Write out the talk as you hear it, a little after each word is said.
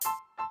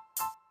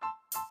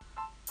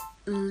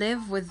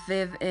Live with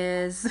Viv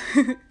is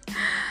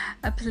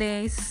a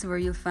place where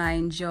you'll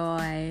find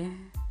joy,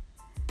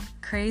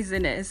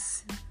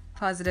 craziness,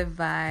 positive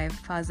vibe,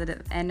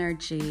 positive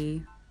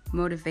energy,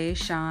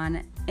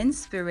 motivation,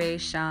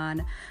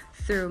 inspiration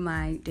through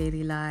my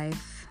daily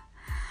life.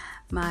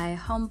 My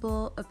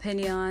humble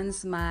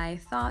opinions, my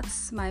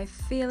thoughts, my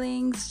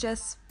feelings,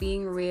 just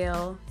being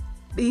real,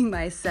 being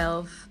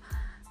myself,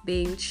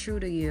 being true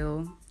to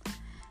you,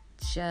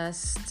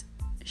 just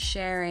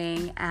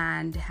sharing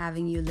and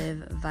having you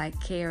live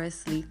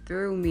vicariously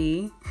through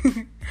me,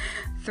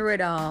 through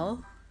it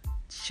all.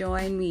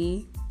 Join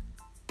me.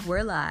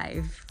 We're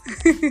live.